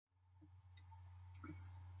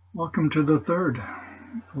Welcome to the third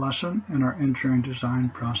lesson in our engineering design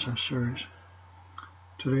process series.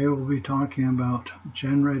 Today we'll be talking about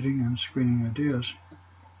generating and screening ideas.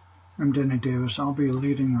 I'm Denny Davis. I'll be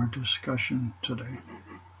leading our discussion today.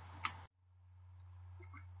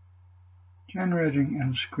 Generating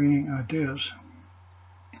and screening ideas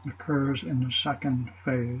occurs in the second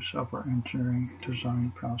phase of our engineering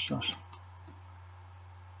design process.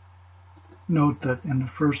 Note that in the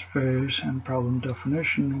first phase and problem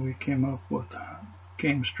definition, we came up with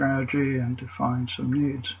game strategy and defined some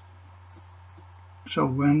needs. So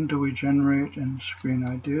when do we generate and screen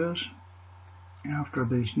ideas? After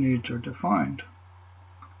these needs are defined.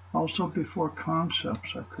 Also before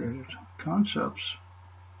concepts are created. Concepts,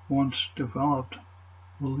 once developed,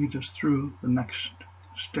 will lead us through the next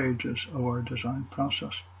stages of our design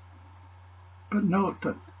process. But note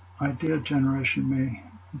that idea generation may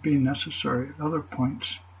be necessary at other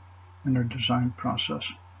points in our design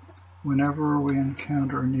process. Whenever we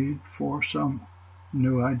encounter a need for some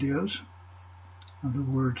new ideas, in other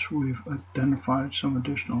words, we've identified some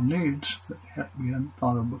additional needs that we hadn't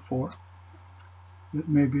thought of before, it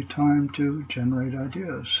may be time to generate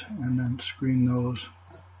ideas and then screen those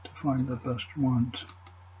to find the best ones.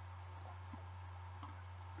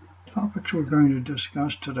 Topics we're going to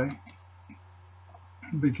discuss today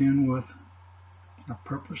begin with the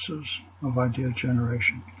purposes of idea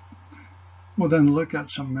generation. We'll then look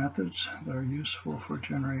at some methods that are useful for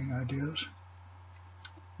generating ideas.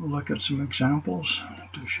 We'll look at some examples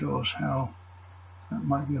to show us how that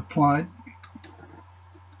might be applied.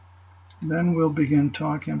 Then we'll begin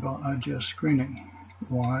talking about idea screening,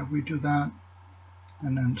 why we do that,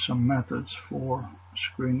 and then some methods for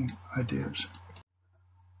screening ideas.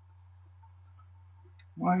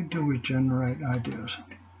 Why do we generate ideas?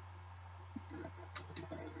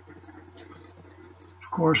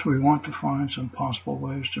 Of course, we want to find some possible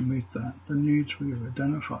ways to meet the needs we've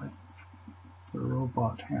identified the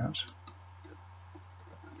robot has.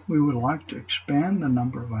 We would like to expand the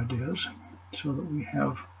number of ideas so that we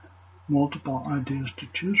have multiple ideas to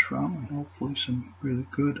choose from, and hopefully some really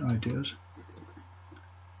good ideas.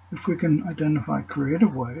 If we can identify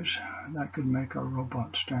creative ways, that could make our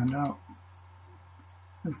robot stand out.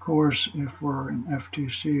 Of course, if we're an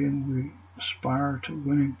FTC and we aspire to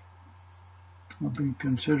winning or being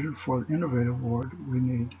considered for the Innovative Award, we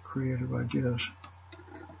need creative ideas.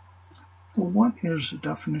 Well, what is the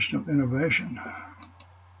definition of innovation?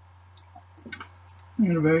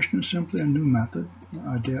 Innovation is simply a new method,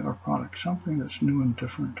 idea, or product, something that's new and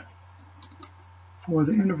different. For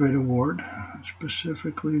the Innovative Award,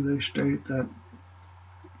 specifically, they state that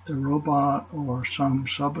the robot or some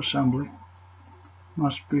subassembly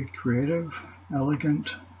must be creative,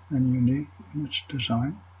 elegant, and unique in its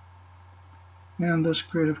design. And this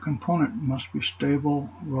creative component must be stable,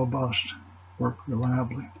 robust, work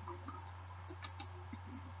reliably.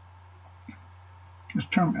 This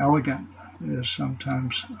term elegant is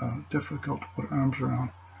sometimes difficult to put arms around.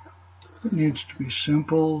 It needs to be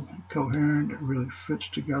simple, coherent, it really fits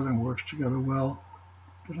together and works together well,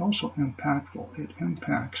 but also impactful. It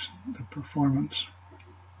impacts the performance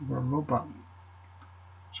of our robot.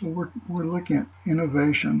 So we're looking at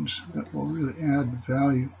innovations that will really add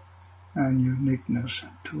value and uniqueness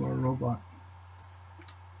to our robot.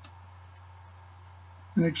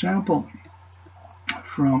 An example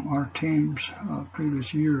from our team's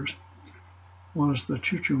previous years was the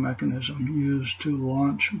choo-choo mechanism used to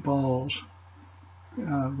launch balls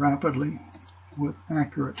rapidly with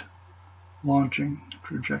accurate launching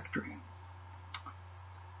trajectory.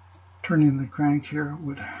 Turning the crank here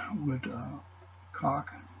would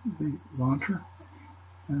cock the launcher,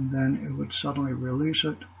 and then it would suddenly release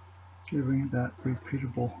it, giving that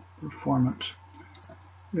repeatable performance.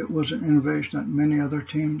 It was an innovation that many other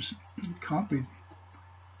teams copied,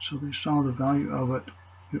 so they saw the value of it.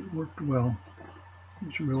 It worked well. It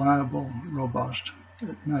was reliable, robust.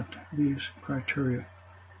 It met these criteria.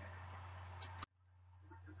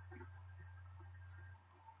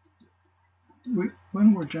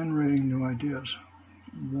 When we're generating new ideas,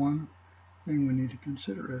 one thing we need to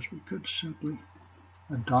consider is we could simply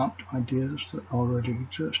adopt ideas that already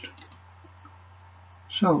exist.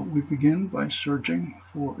 So we begin by searching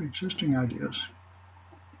for existing ideas.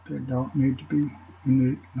 They don't need to be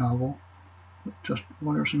unique, novel, but just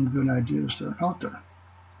what are some good ideas that are out there.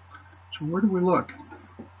 So where do we look?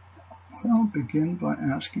 Well, begin by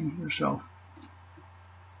asking yourself,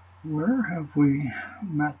 where have we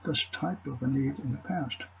met this type of a need in the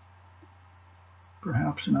past?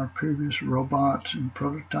 Perhaps in our previous robots and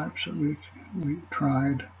prototypes that we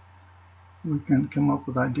tried, we can come up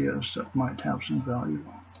with ideas that might have some value.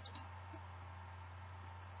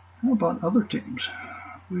 How about other teams?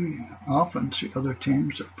 We often see other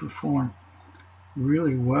teams that perform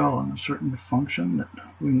really well in a certain function that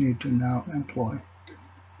we need to now employ.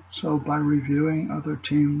 So by reviewing other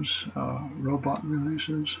teams' robot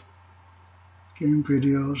releases, game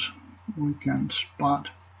videos, we can spot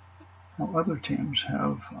how other teams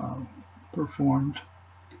have performed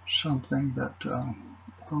something that a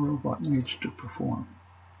robot needs to perform.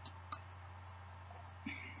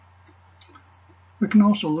 We can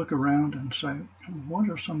also look around and say, what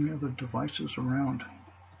are some of the other devices around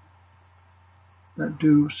that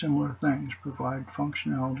do similar things, provide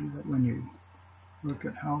functionality that we need? Look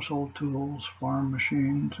at household tools, farm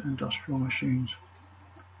machines, industrial machines,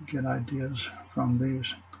 get ideas from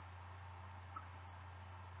these.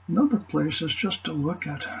 Another place is just to look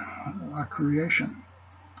at our creation.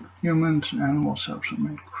 Humans and animals have some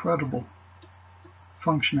incredible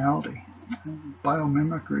functionality. And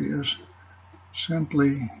biomimicry is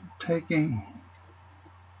simply taking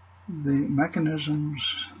the mechanisms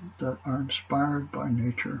that are inspired by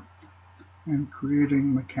nature and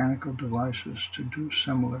creating mechanical devices to do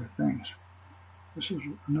similar things. This is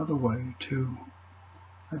another way to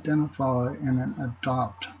identify and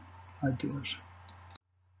adopt ideas.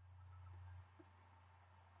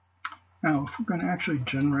 Now, if we're going to actually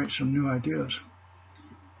generate some new ideas,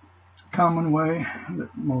 a common way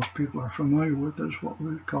that most people are familiar with is what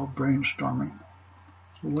we call brainstorming.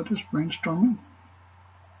 So what is brainstorming?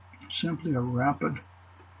 Simply a rapid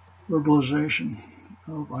verbalization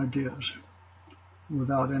of ideas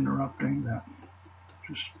without interrupting that.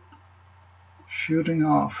 Just shooting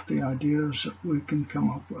off the ideas that we can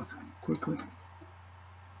come up with quickly.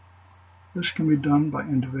 This can be done by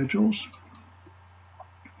individuals.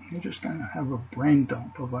 You just kind of have a brain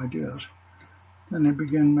dump of ideas. Then they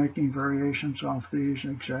begin making variations off these,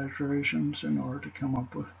 exaggerations, in order to come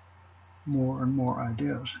up with more and more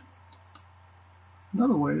ideas.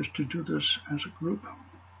 Another way is to do this as a group,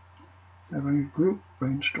 having a group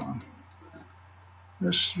brainstorm.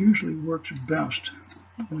 This usually works best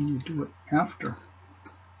when you do it after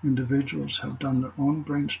individuals have done their own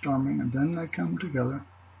brainstorming, and then they come together,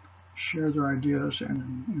 share their ideas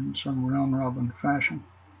in some round-robin fashion.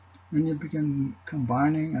 Then you begin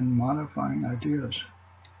combining and modifying ideas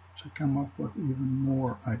to come up with even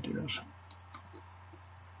more ideas.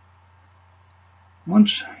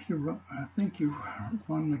 Once you think you've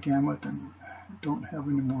run the gamut and don't have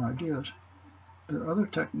any more ideas, there are other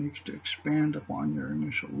techniques to expand upon your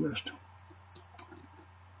initial list.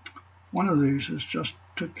 One of these is just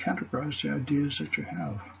to categorize the ideas that you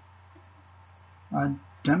have.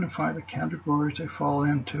 Identify the categories they fall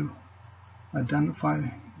into. Identify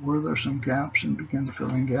where there's some gaps and begin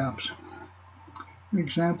filling gaps. An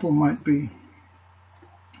example might be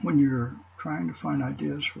when you're trying to find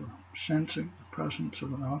ideas for sensing the presence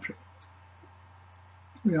of an object.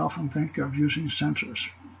 We often think of using sensors.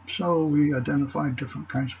 So we identify different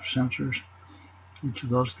kinds of sensors. Each of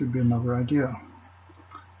those could be another idea.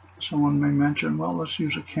 Someone may mention, well, let's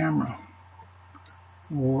use a camera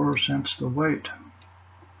or sense the weight.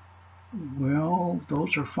 Well,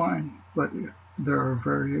 those are fine, but there are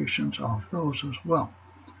variations of those as well.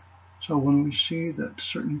 So when we see that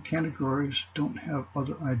certain categories don't have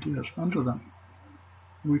other ideas under them,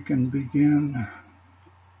 we can begin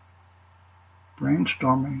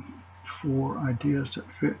brainstorming for ideas that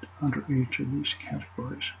fit under each of these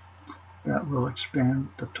categories. That will expand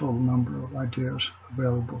the total number of ideas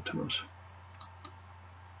available to us.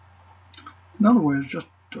 Another way is just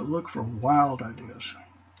to look for wild ideas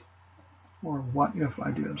or what-if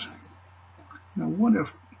ideas. Now, what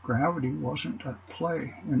if gravity wasn't at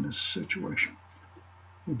play in this situation?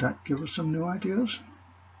 Would that give us some new ideas?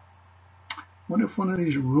 What if one of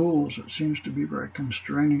these rules that seems to be very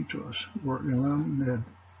constraining to us were eliminated?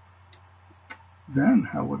 Then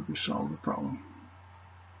how would we solve the problem?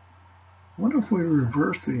 What if we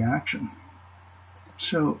reverse the action?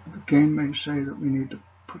 So the game may say that we need to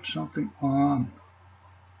put something on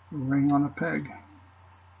a ring on a peg.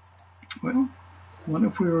 Well, what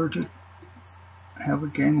if we were to have a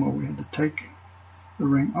game where we had to take the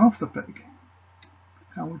ring off the peg?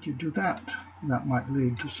 How would you do that? That might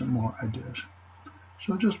lead to some more ideas.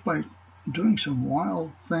 So just by doing some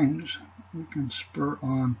wild things, we can spur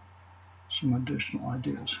on some additional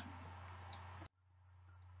ideas.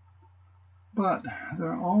 But there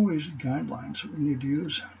are always guidelines that we need to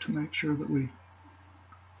use to make sure that we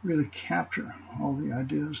really capture all the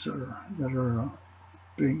ideas that are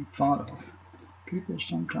being thought of. People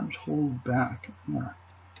sometimes hold back and are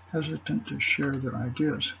hesitant to share their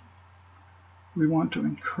ideas. We want to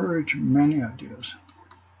encourage many ideas.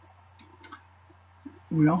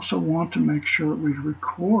 We also want to make sure that we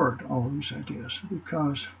record all these ideas,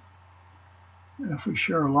 because if we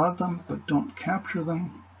share a lot of them but don't capture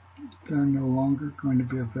them, they're no longer going to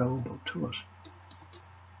be available to us.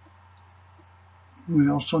 We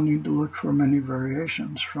also need to look for many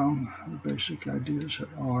variations from the basic ideas that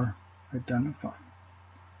are identified.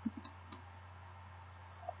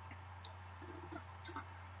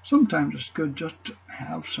 Sometimes it's good just to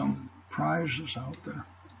have some prizes out there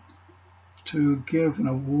to give an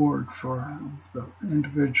award for the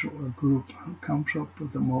individual or group who comes up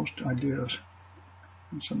with the most ideas.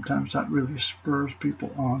 And sometimes that really spurs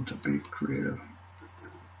people on to be creative.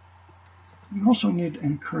 We also need to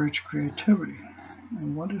encourage creativity.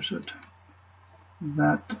 And what is it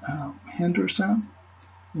that hinders that?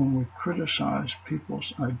 When we criticize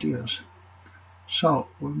people's ideas. So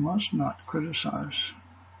we must not criticize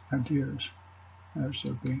ideas as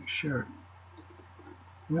they're being shared.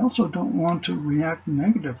 We also don't want to react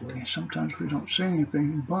negatively. Sometimes we don't say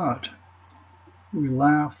anything, but we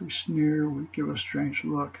laugh, we sneer, we give a strange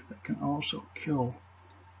look that can also kill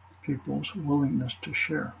people's willingness to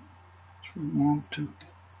share. So we want to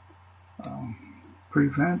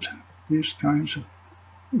prevent these kinds of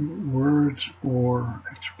words or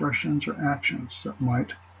expressions or actions that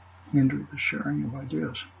might hinder the sharing of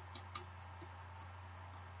ideas.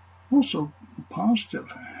 Also, positive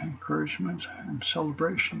encouragement and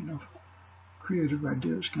celebration of creative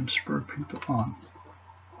ideas can spur people on.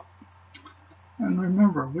 And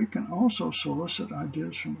remember, we can also solicit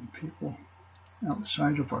ideas from people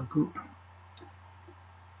outside of our group.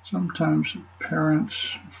 Sometimes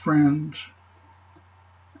parents, friends,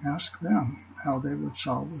 ask them how they would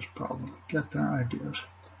solve this problem, get their ideas.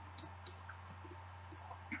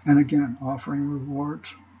 And again, offering rewards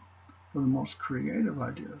for the most creative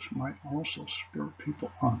ideas might also spur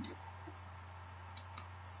people on.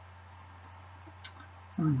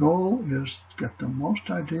 Our goal is to get the most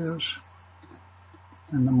ideas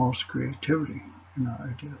and the most creativity in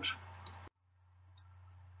our ideas.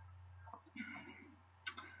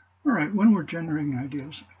 All right, when we're generating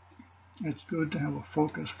ideas, it's good to have a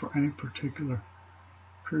focus for any particular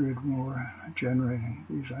period when we're generating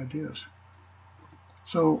these ideas.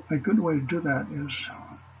 So a good way to do that is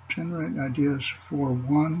generate ideas for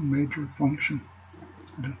one major function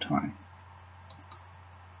at a time.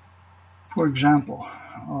 For example,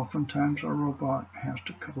 oftentimes a robot has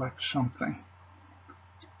to collect something.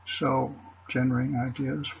 So generating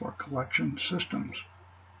ideas for collection systems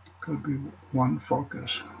could be one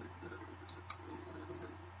focus.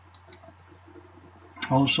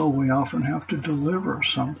 Also, we often have to deliver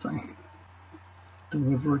something,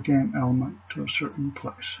 deliver a game element to a certain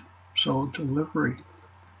place. So delivery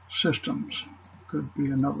systems could be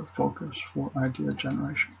another focus for idea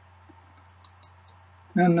generation.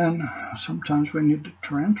 And then sometimes we need to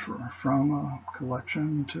transfer from a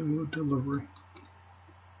collection to delivery,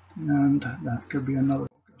 and that could be another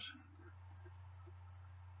focus.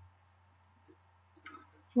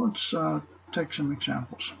 So let's take some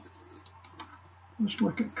examples. Let's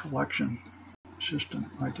look at collection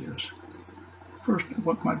system ideas. First,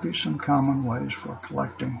 what might be some common ways for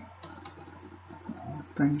collecting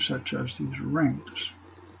things such as these rings?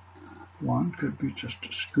 One could be just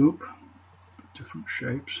a scoop, different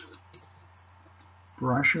shapes,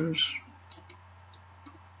 brushes,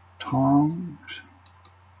 tongs.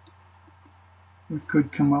 We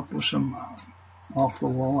could come up with some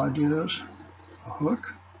off-the-wall ideas, a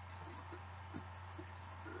hook,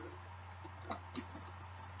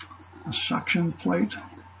 a suction plate,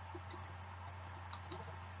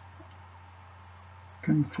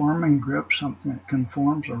 conforming grip, something that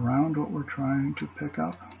conforms around what we're trying to pick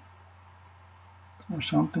up, or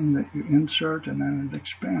something that you insert and then it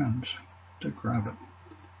expands to grab it.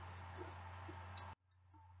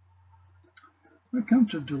 When it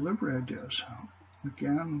comes to delivery ideas,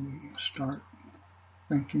 again, we start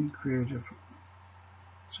thinking creative.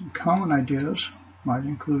 Some common ideas might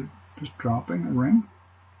include just dropping a ring,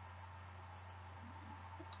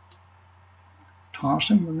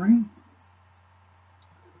 tossing the ring.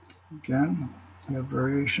 Again, we have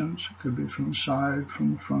variations. It could be from the side,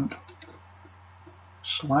 from the front.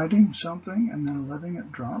 Sliding something and then letting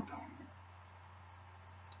it drop.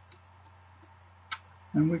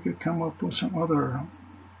 And we could come up with some other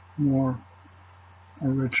more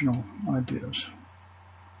original ideas.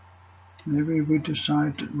 Maybe we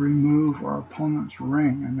decide to remove our opponent's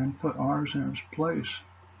ring and then put ours in its place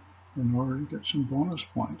in order to get some bonus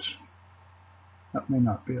points. That may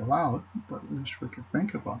not be allowed, but at least we could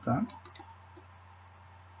think about that.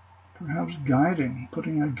 Perhaps guiding,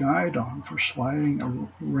 putting a guide on for sliding a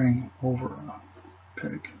ring over a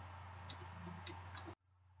peg.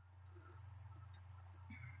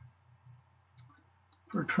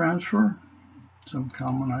 For transfer, some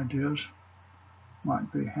common ideas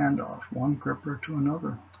might be handoff one gripper to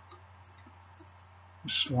another,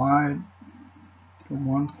 slide from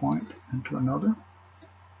one point into another.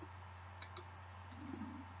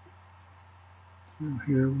 So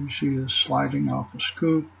here we see this sliding off a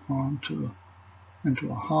scoop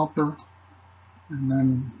into a hopper, and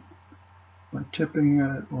then by tipping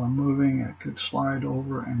it or moving it could slide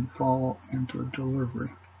over and fall into a delivery.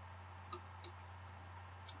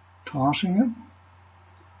 Tossing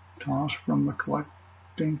it, toss from the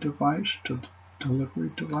collecting device to the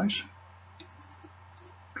delivery device.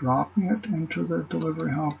 Dropping it into the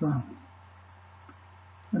delivery hopper.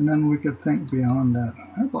 And then we could think beyond that.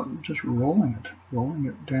 How about just rolling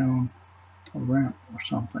it down a ramp or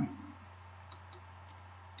something?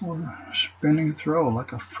 Or spinning throw,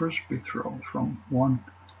 like a frisbee throw from one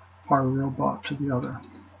part of the robot to the other.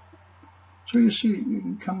 So you see, you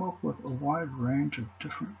can come up with a wide range of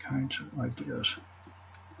different kinds of ideas.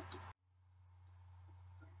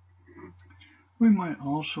 We might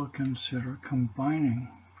also consider combining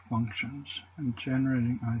functions and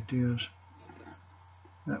generating ideas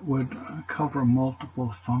that would cover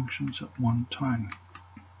multiple functions at one time.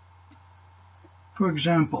 For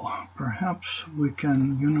example, perhaps we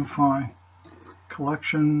can unify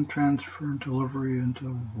collection, transfer, and delivery into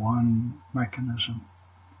one mechanism.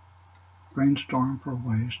 Brainstorm for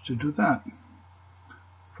ways to do that.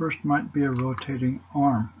 First might be a rotating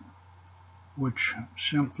arm, which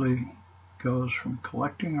simply goes from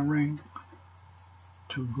collecting a ring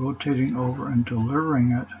to rotating over and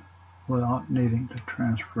delivering it without needing to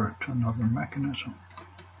transfer it to another mechanism.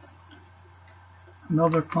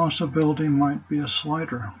 Another possibility might be a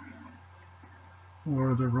slider,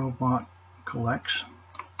 where the robot collects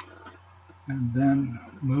and then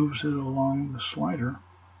moves it along the slider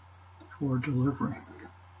for delivery.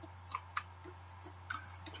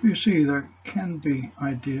 So you see, there can be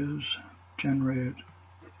ideas generated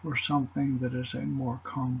for something that is a more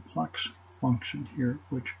complex function here,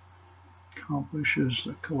 which accomplishes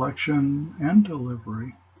the collection and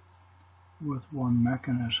delivery with one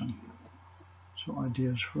mechanism. So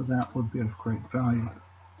ideas for that would be of great value.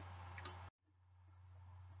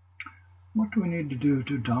 What do we need to do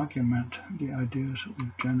to document the ideas that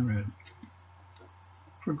we've generated?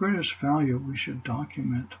 For greatest value, we should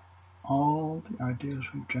document all the ideas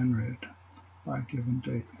we've generated by a given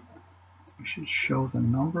date. We should show the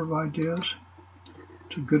number of ideas.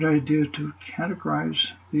 It's a good idea to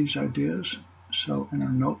categorize these ideas. So in our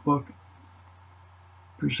notebook,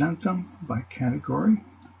 present them by category,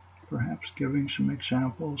 perhaps giving some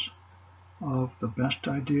examples of the best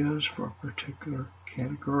ideas for a particular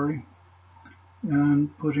category,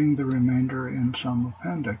 and putting the remainder in some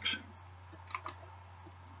appendix.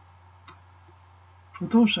 For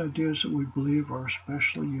those ideas that we believe are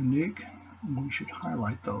especially unique, we should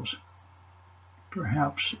highlight those.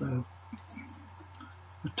 Perhaps a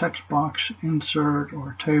text box insert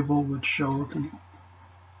or table would show the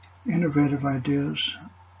innovative ideas,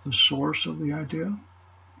 the source of the idea,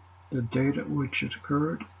 the date at which it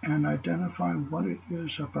occurred, and identify what it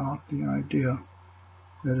is about the idea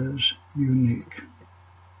that is unique.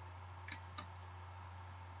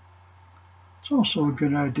 It's also a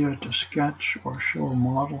good idea to sketch or show a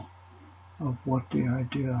model of what the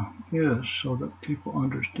idea is so that people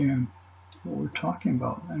understand what we're talking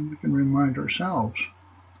about, and we can remind ourselves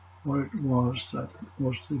what it was that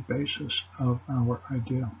was the basis of our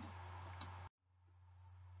idea.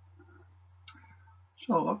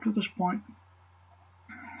 So up to this point,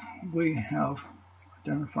 we have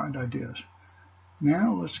identified ideas.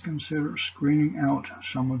 Now let's consider screening out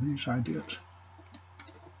some of these ideas.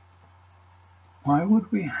 Why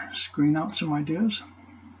would we screen out some ideas?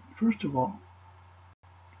 First of all,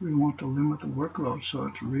 we want to limit the workload so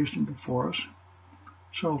it's reasonable for us.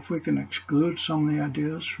 So if we can exclude some of the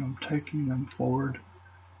ideas from taking them forward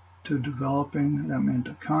to developing them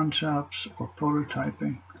into concepts or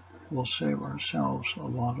prototyping, we'll save ourselves a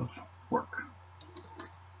lot of work.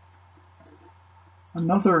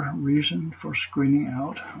 Another reason for screening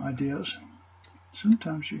out ideas,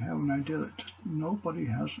 sometimes you have an idea that just nobody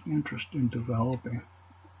has interest in developing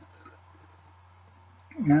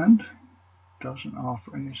and doesn't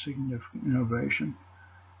offer any significant innovation.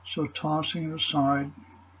 So tossing it aside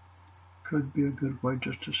could be a good way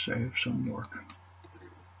just to save some work.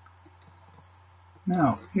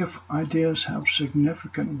 Now, if ideas have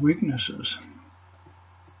significant weaknesses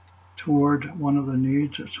toward one of the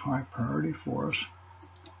needs that's high priority for us,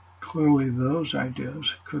 clearly those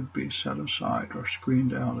ideas could be set aside or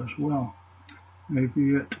screened out as well.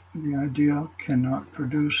 Maybe the idea cannot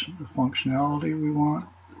produce the functionality we want,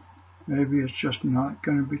 Maybe it's just not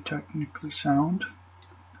going to be technically sound.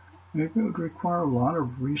 Maybe it would require a lot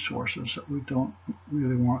of resources that we don't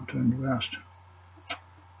really want to invest.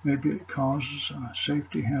 Maybe it causes a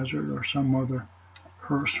safety hazard or some other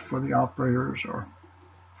curse for the operators or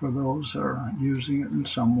for those that are using it in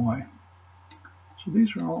some way. So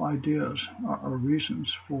these are all ideas or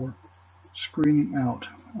reasons for screening out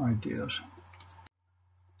ideas.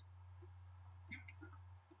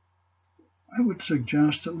 I would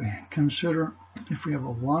suggest that we consider, if we have a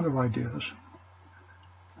lot of ideas,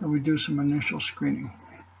 that we do some initial screening.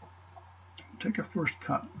 Take a first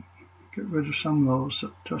cut. Get rid of some of those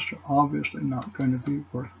that just are obviously not going to be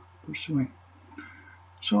worth pursuing.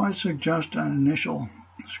 So I suggest an initial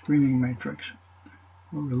screening matrix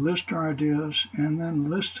where we list our ideas and then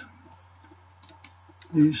list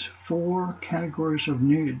these 4 categories of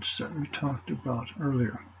needs that we talked about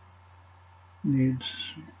earlier.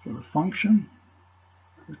 Needs for the function,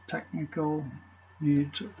 the technical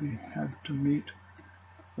needs that we have to meet,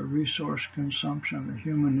 the resource consumption, the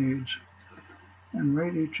human needs, and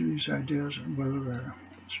rate each of these ideas whether they're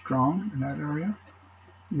strong in that area,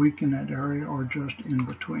 weak in that area, or just in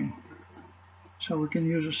between. So we can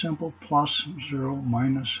use a simple plus, 0,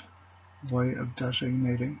 minus way of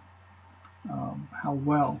designating how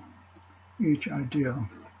well each idea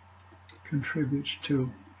contributes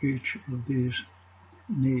to each of these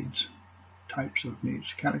needs, types of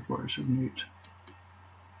needs, categories of needs.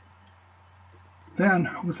 Then,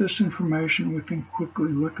 with this information, we can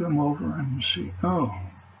quickly look them over and see, oh,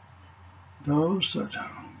 those that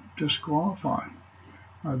disqualify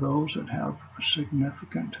are those that have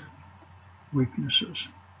significant weaknesses.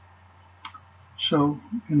 So,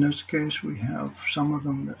 in this case, we have some of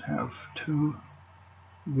them that have 2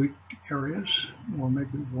 weak areas, or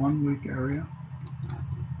maybe 1 weak area,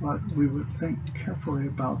 but we would think carefully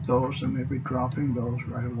about those and maybe dropping those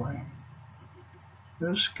right away.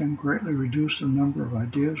 This can greatly reduce the number of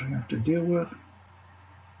ideas we have to deal with.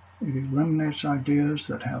 It eliminates ideas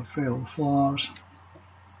that have fatal flaws,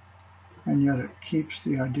 and yet it keeps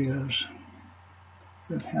the ideas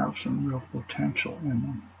that have some real potential in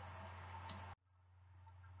them.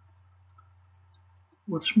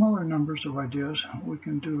 With smaller numbers of ideas, we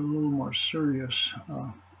can do a little more serious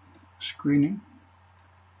screening.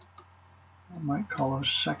 I might call it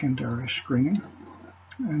secondary screening,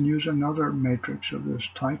 and use another matrix of this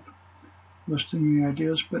type, listing the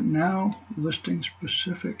ideas, but now listing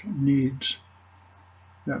specific needs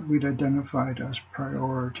that we'd identified as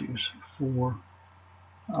priorities for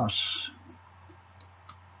us.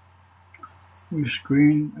 We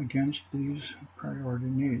screen against these priority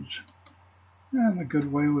needs. And a good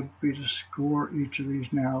way would be to score each of these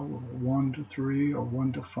now with a 1 to 3 or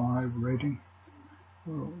 1 to 5 rating.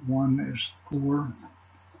 1 is poor,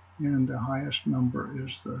 and the highest number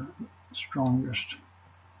is the strongest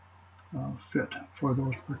fit for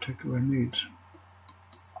those particular needs.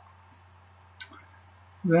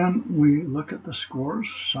 Then we look at the scores,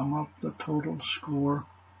 sum up the total score.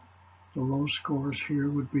 The low scores here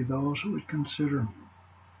would be those that we consider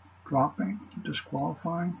dropping,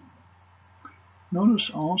 disqualifying. Notice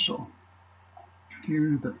also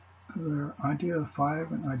here that their idea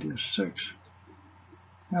 5 and idea 6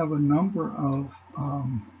 have a number of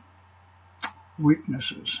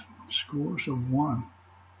weaknesses, scores of 1.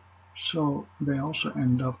 So they also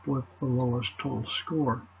end up with the lowest total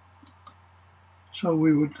score. So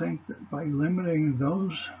we would think that by limiting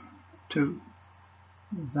those 2,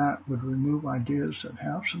 that would remove ideas that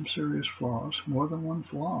have some serious flaws, more than 1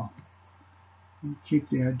 flaw, and keep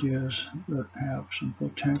the ideas that have some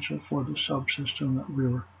potential for the subsystem that we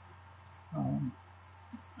were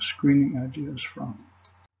screening ideas from.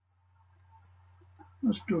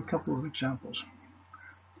 Let's do a couple of examples.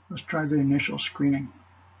 Let's try the initial screening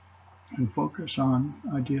and focus on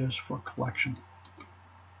ideas for collection.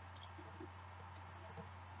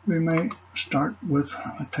 We may start with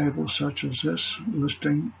a table such as this,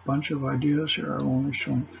 listing a bunch of ideas. Here I've only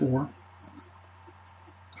shown 4.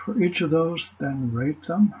 For each of those, then rate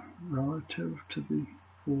them relative to the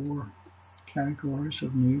 4 categories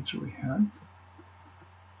of needs we had.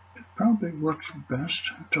 It probably works best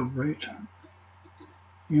to rate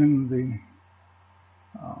in the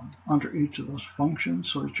under each of those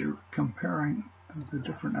functions so that you're comparing the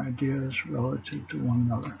different ideas relative to one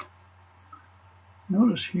another.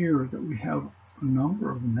 Notice here that we have a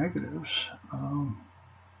number of negatives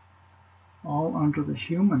all under the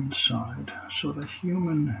human side. So the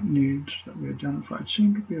human needs that we identified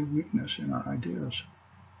seem to be a weakness in our ideas.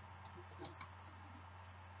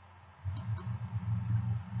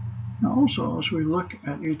 Now also, as we look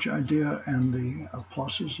at each idea and the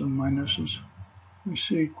pluses and minuses, we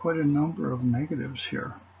see quite a number of negatives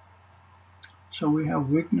here. So we have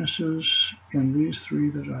weaknesses in these three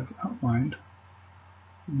that I've outlined,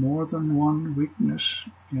 more than one weakness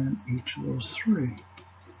in each of those three.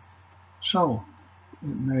 So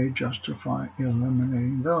it may justify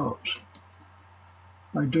eliminating those.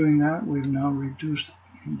 By doing that, we've now reduced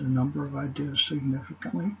the number of ideas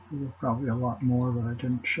significantly. There were probably a lot more that I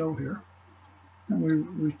didn't show here. And we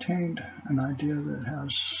retained an idea that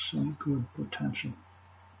has some good potential.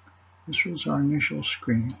 This was our initial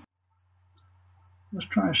screening. Let's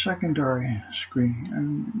try a secondary screening,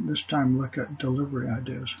 and this time look at delivery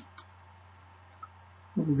ideas.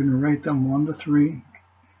 We're going to rate them 1 to 3.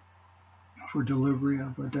 For delivery,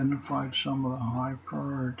 I've identified some of the high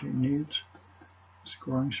priority needs,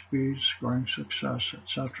 scoring speed, scoring success,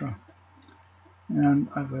 etc. And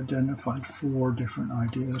I've identified 4 different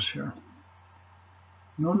ideas here.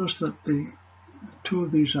 Notice that the 2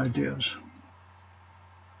 of these ideas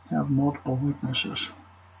have multiple weaknesses,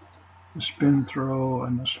 the spin throw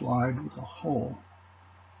and the slide with a hole.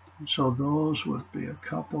 And so those would be a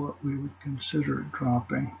couple that we would consider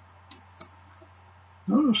dropping.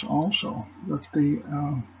 Notice also that the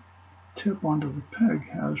tip onto the peg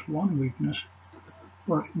has one weakness,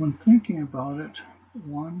 but when thinking about it,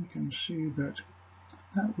 one can see that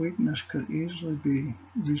that weakness could easily be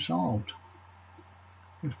resolved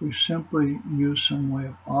if we simply use some way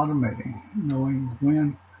of automating, knowing when we're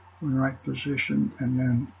in the right position and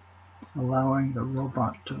then allowing the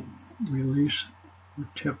robot to release or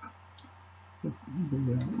tip the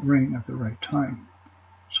ring at the right time.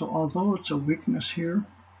 So although it's a weakness here,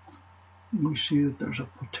 we see that there's a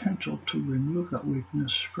potential to remove that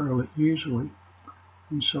weakness fairly easily,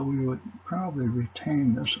 and so we would probably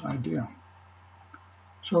retain this idea.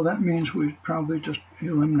 So that means we'd probably just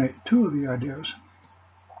eliminate 2 of the ideas,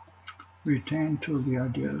 retain 2 of the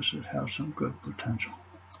ideas that have some good potential.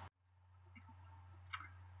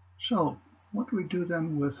 So what do we do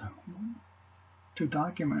then to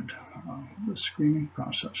document the screening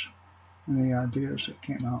process and the ideas that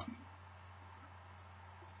came out?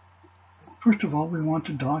 First of all, we want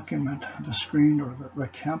to document the screened or the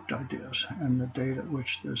kept ideas and the date at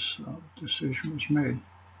which this decision was made.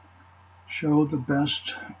 Show the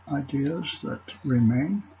best ideas that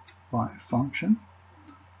remain by function.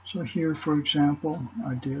 So here, for example,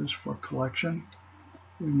 ideas for collection,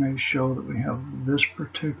 we may show that we have this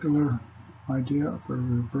particular idea of a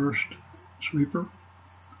reversed sweeper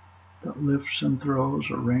that lifts and throws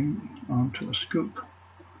a ring onto a scoop.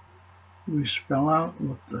 We spell out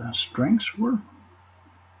what the strengths were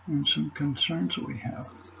and some concerns that we have.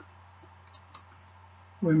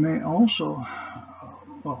 We may also,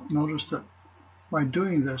 notice that by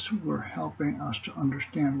doing this, we're helping us to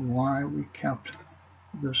understand why we kept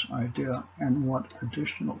this idea and what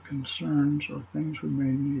additional concerns or things we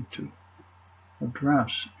may need to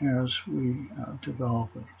address as we develop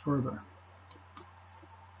it further.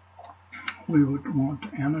 We would want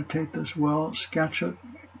to annotate this well, sketch it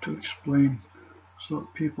to explain so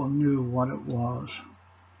that people knew what it was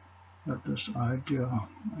that this idea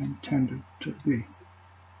intended to be.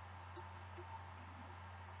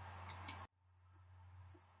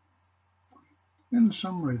 In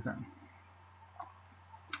summary then,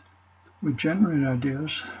 we generate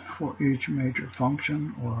ideas for each major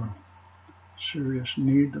function or serious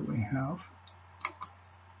need that we have.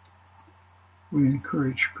 We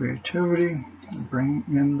encourage creativity and bring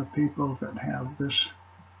in the people that have this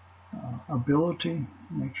ability,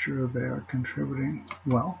 make sure they are contributing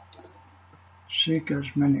well. Seek as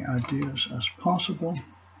many ideas as possible.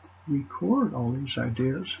 Record all these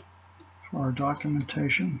ideas for our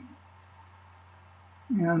documentation.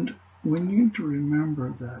 And we need to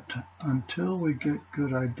remember that until we get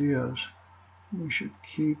good ideas, we should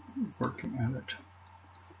keep working at it.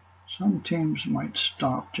 Some teams might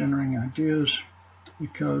stop generating ideas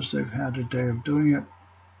because they've had a day of doing it,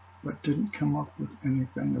 but didn't come up with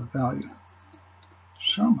anything of value.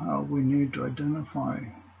 Somehow we need to identify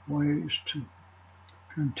ways to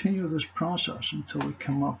continue this process until we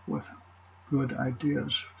come up with good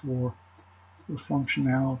ideas for the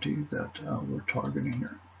functionality that we're targeting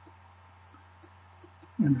here.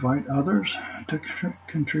 Invite others to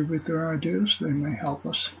contribute their ideas. They may help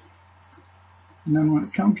us. And then when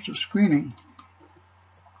it comes to screening,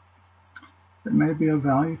 it may be of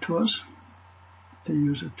value to us to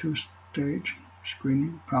use a 2-stage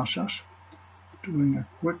screening process, doing a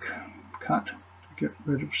quick cut to get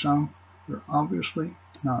rid of some that are obviously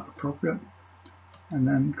not appropriate, and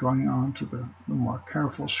then going on to the more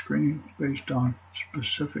careful screening based on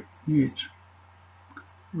specific needs.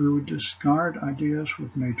 We would discard ideas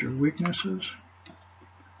with major weaknesses,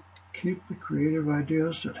 keep the creative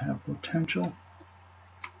ideas that have potential,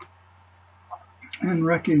 and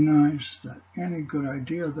recognize that any good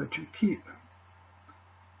idea that you keep,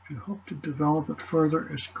 if you hope to develop it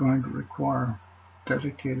further, is going to require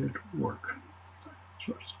dedicated work.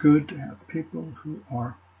 So it's good to have people who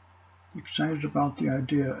are excited about the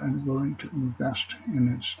idea and willing to invest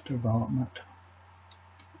in its development.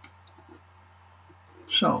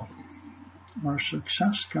 So, our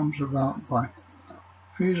success comes about by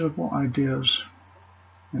feasible ideas,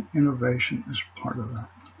 and innovation is part of that.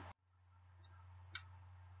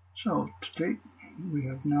 So, to date, we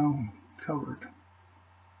have now covered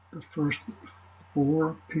the first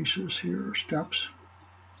 4 pieces here, steps: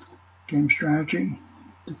 game strategy,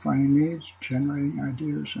 defining needs, generating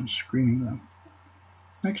ideas, and screening them.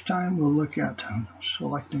 Next time, we'll look at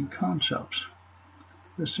selecting concepts.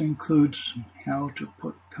 This includes how to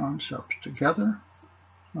put concepts together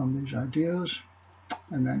from these ideas,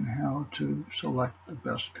 and then how to select the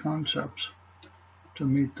best concepts to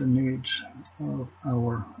meet the needs of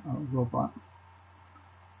our robot.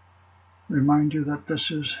 Remind you that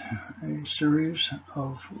this is a series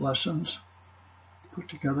of lessons put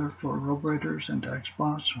together for roborators and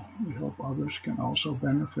experts. We hope others can also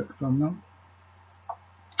benefit from them.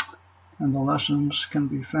 And the lessons can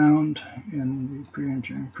be found in the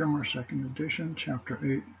Pre-Engineering Primer 2nd edition, Chapter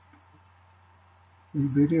 8. The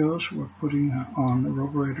videos we're putting on the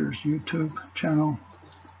Roborators YouTube channel.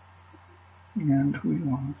 And we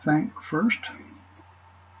want to thank FIRST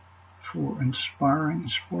for inspiring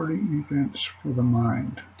sporting events for the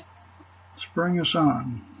mind, spurring us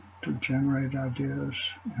on to generate ideas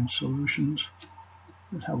and solutions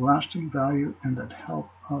that have lasting value and that help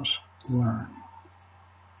us learn.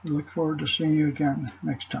 We look forward to seeing you again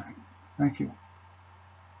next time. Thank you.